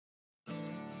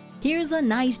Here's a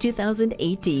nice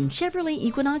 2018 Chevrolet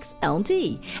Equinox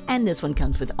LT, and this one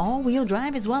comes with all-wheel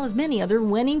drive as well as many other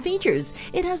winning features.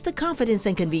 It has the confidence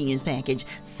and convenience package,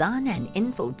 sun and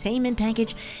infotainment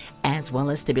package, as well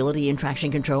as stability and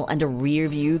traction control and a rear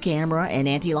view camera and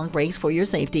anti-lock brakes for your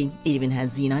safety. It even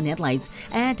has xenon headlights.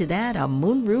 Add to that a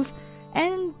moonroof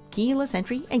and keyless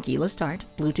entry and keyless start,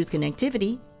 Bluetooth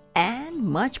connectivity, and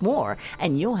much more,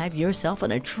 and you'll have yourself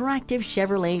an attractive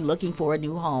Chevrolet looking for a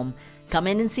new home. Come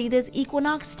in and see this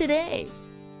Equinox today.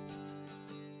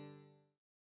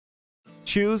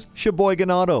 Choose Sheboygan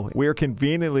Auto. We're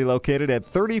conveniently located at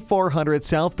 3400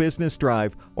 South Business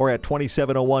Drive or at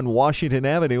 2701 Washington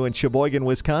Avenue in Sheboygan,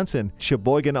 Wisconsin.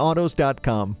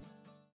 SheboyganAutos.com.